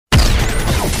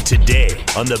Today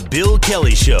on The Bill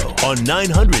Kelly Show on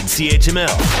 900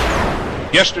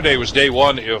 CHML. Yesterday was day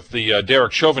one of the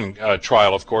Derek Chauvin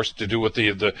trial, of course, to do with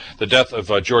the death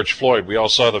of George Floyd. We all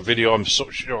saw the video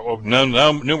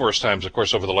numerous times, of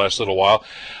course, over the last little while,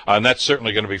 and that's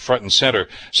certainly going to be front and center.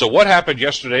 So what happened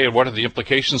yesterday, and what are the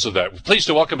implications of that? Pleased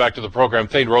to welcome back to the program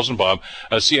Thane Rosenbaum,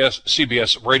 a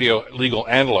CBS radio legal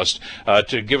analyst,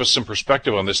 to give us some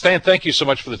perspective on this. Thane, thank you so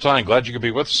much for the time. Glad you could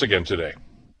be with us again today.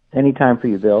 Anytime for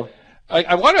you, Bill.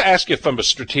 I want to ask you from a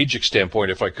strategic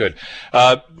standpoint, if I could.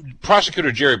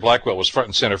 Prosecutor Jerry Blackwell was front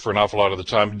and center for an awful lot of the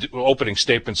time, opening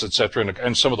statements, et cetera,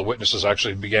 and some of the witnesses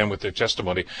actually began with their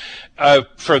testimony.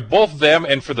 For both them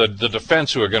and for the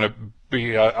defense, who are going to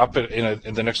be up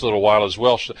in the next little while as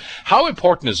well, how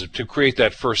important is it to create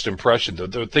that first impression,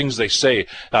 the things they say,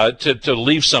 to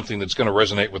leave something that's going to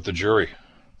resonate with the jury?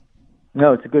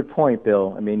 No, it's a good point,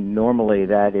 Bill. I mean, normally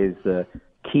that is the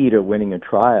key to winning a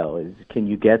trial is, can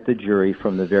you get the jury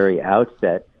from the very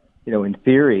outset? You know, in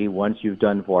theory, once you've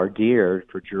done voir dire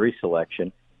for jury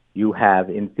selection, you have,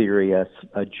 in theory,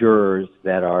 jurors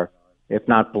that are, if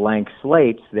not blank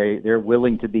slates, they're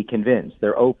willing to be convinced.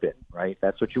 They're open, right?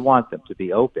 That's what you want them to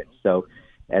be, open. So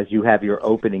as you have your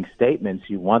opening statements,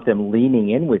 you want them leaning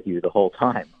in with you the whole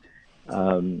time.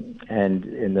 And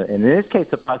in this case,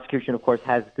 the prosecution, of course,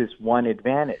 has this one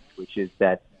advantage, which is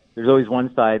that there's always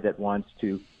one side that wants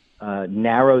to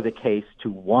narrow the case to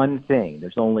one thing.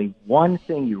 There's only one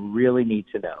thing you really need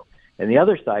to know. And the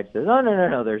other side says,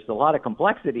 no, there's a lot of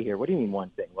complexity here. What do you mean one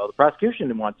thing? Well, the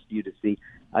prosecution wants you to see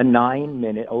a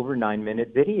over 9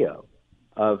 minute video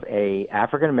of a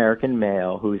African-American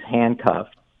male who's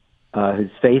handcuffed,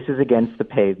 whose face is against the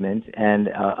pavement, and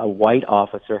a white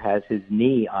officer has his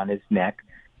knee on his neck.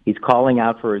 He's calling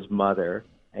out for his mother,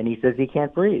 and he says he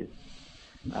can't breathe.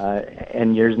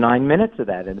 And there's 9 minutes of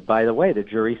that. And by the way, the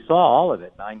jury saw all of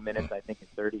it, 9 minutes, I think, and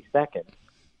 30 seconds.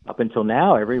 Up until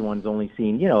now, everyone's only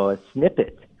seen, a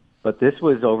snippet. But this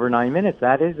was over 9 minutes.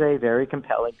 That is a very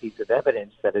compelling piece of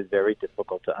evidence that is very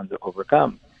difficult to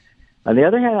overcome. On the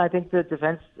other hand, I think the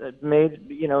defense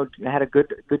had a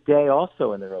good day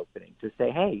also in their opening to say,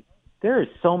 hey, there is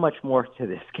so much more to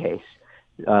this case.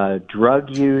 Drug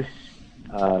use,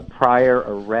 prior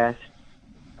arrest,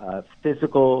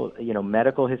 physical,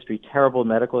 medical history, terrible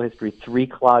medical history, 3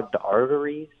 clogged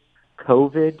arteries,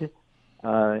 COVID.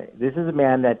 This is a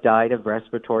man that died of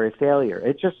respiratory failure.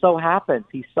 It just so happens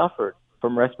he suffered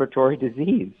from respiratory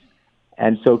disease.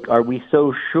 And so are we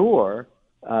so sure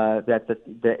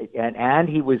that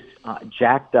he was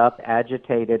jacked up,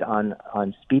 agitated on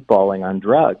speedballing on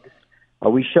drugs?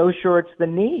 Are we so sure it's the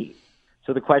knee?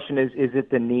 So the question is it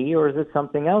the knee or is it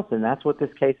something else? And that's what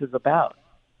this case is about.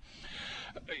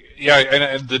 Yeah,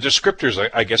 and the descriptors,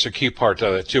 I guess, are a key part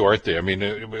of it too, aren't they? I mean,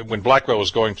 when Blackwell was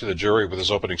going to the jury with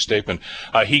his opening statement,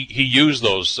 he used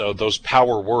those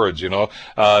power words.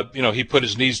 He put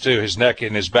his knees to his neck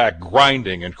and his back,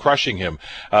 grinding and crushing him.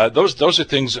 Those are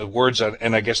things, words,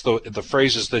 and I guess the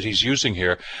phrases that he's using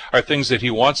here are things that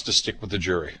he wants to stick with the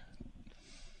jury.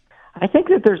 I think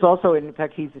that there's also, in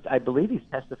fact, I believe he's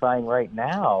testifying right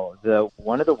now.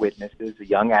 One of the witnesses, a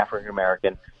young African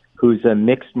American, who's a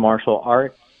mixed martial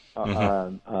arts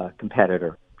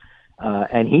competitor.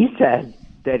 And he said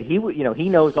that he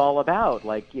knows all about,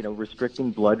 restricting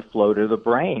blood flow to the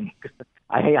brain.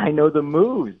 I know the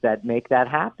moves that make that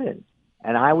happen.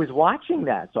 And I was watching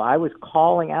that. So I was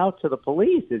calling out to the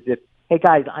police as if, hey,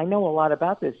 guys, I know a lot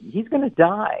about this. He's going to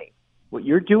die. What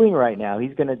you're doing right now,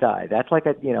 he's going to die. That's like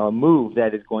a move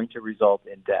that is going to result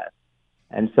in death.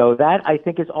 And so that, I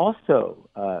think, is also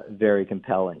very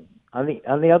compelling. On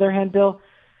the other hand, Bill,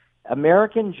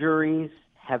 American juries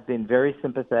have been very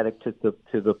sympathetic to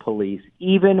the police,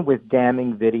 even with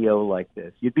damning video like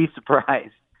this. You'd be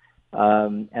surprised.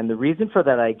 And the reason for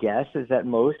that, I guess, is that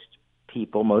most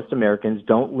Americans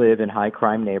don't live in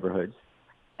high-crime neighborhoods,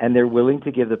 and they're willing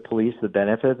to give the police the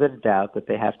benefit of the doubt that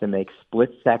they have to make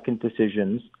split-second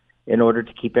decisions in order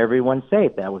to keep everyone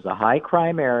safe. That was a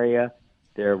high-crime area.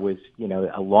 There was,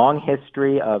 a long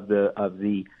history of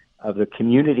the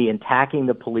community attacking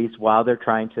the police while they're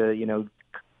trying to,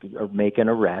 make an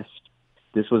arrest.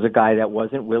 This was a guy that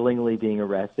wasn't willingly being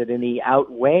arrested, and he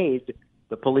outweighed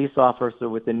the police officer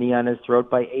with the knee on his throat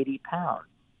by 80 pounds.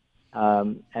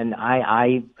 And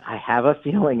I have a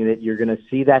feeling that you're going to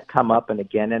see that come up and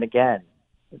again,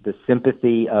 the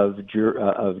sympathy of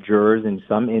jurors in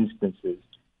some instances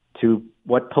to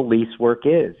what police work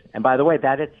is. And by the way,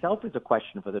 that itself is a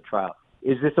question for the trial.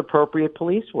 Is this appropriate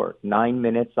police work? 9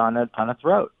 minutes on a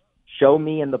throat. Show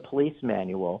me in the police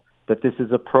manual that this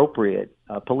is appropriate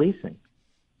policing.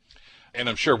 And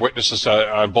I'm sure witnesses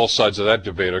on both sides of that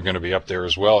debate are going to be up there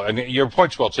as well. And your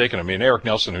point's well taken. I mean, Eric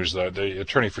Nelson, who's the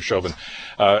attorney for Chauvin,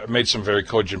 made some very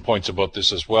cogent points about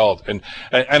this as well. And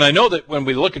I know that when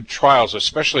we look at trials,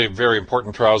 especially very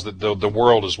important trials that the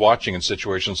world is watching in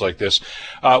situations like this,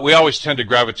 we always tend to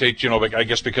gravitate, I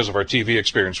guess because of our TV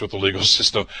experience with the legal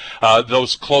system,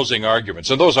 those closing arguments.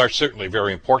 And those are certainly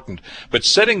very important. But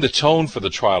setting the tone for the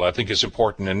trial, I think, is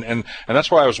important. And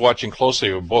that's why I was watching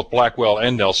closely with both Blackwell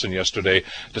and Nelson yesterday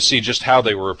to see just how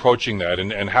they were approaching that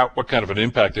and what kind of an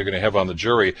impact they're going to have on the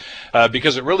jury,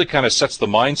 because it really kind of sets the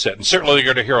mindset. And certainly they're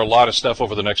going to hear a lot of stuff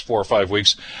over the next 4 or 5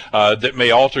 weeks that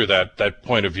may alter that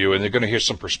point of view, and they're going to hear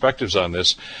some perspectives on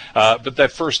this. But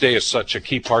that first day is such a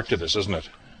key part to this, isn't it?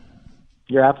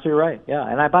 You're absolutely right. Yeah,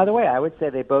 and by the way, I would say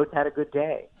they both had a good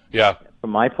day. Yeah. From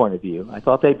my point of view, I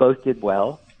thought they both did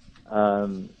well,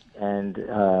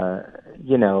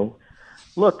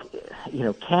 Look,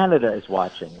 Canada is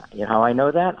watching. You know how I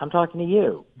know that? I'm talking to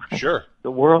you. Sure. The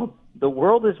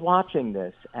world is watching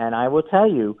this, and I will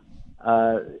tell you,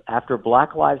 after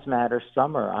Black Lives Matter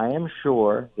summer, I am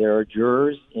sure there are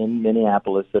jurors in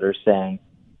Minneapolis that are saying,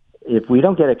 if we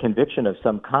don't get a conviction of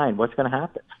some kind, what's going to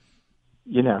happen?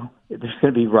 There's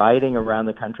going to be rioting around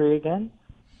the country again.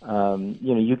 Now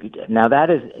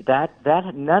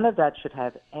that none of that should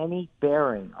have any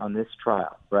bearing on this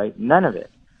trial, right? None of it.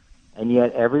 And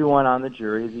yet everyone on the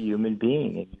jury is a human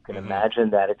being, and you can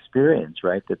imagine that experience,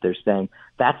 right? That they're saying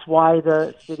that's why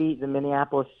the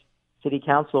Minneapolis City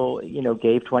Council,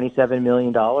 gave $27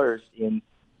 million in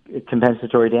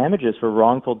compensatory damages for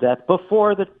wrongful death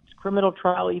before the criminal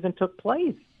trial even took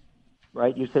place,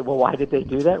 right? You say, well, why did they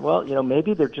do that? Well,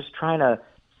 maybe they're just trying to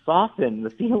soften the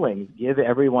feelings, give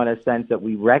everyone a sense that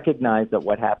we recognize that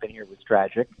what happened here was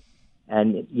tragic.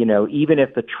 And, even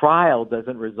if the trial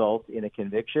doesn't result in a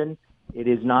conviction, it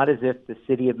is not as if the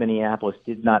city of Minneapolis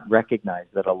did not recognize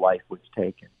that a life was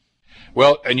taken.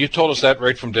 Well, and you told us that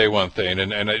right from day one, Thane,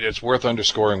 and it's worth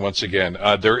underscoring once again.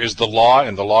 There is the law,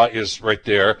 and the law is right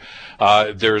there.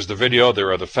 There's the video,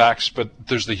 there are the facts, but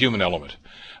there's the human element.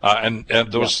 And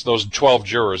those 12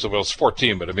 jurors, well, it's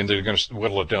 14, but I mean, they're going to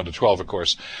whittle it down to 12, of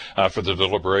course, for the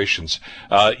deliberations.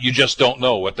 You just don't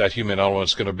know what that human element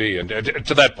is going to be. And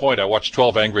to that point, I watched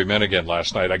 12 Angry Men again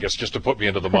last night, I guess, just to put me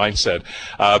into the mindset.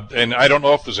 And I don't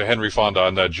know if there's a Henry Fonda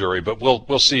on that jury, but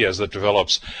we'll see as that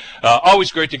develops.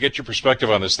 Always great to get your perspective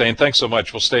on this, Thane. Thanks so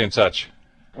much. We'll stay in touch.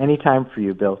 Anytime for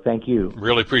you, Bill. Thank you.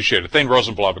 Really appreciate it. Thane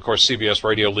Rosenblum, of course, CBS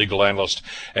radio legal analyst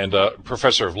and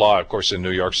professor of law, of course, in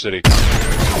New York City.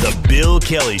 The Bill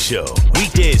Kelly Show,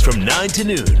 weekdays from 9 to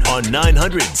noon on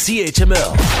 900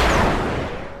 CHML.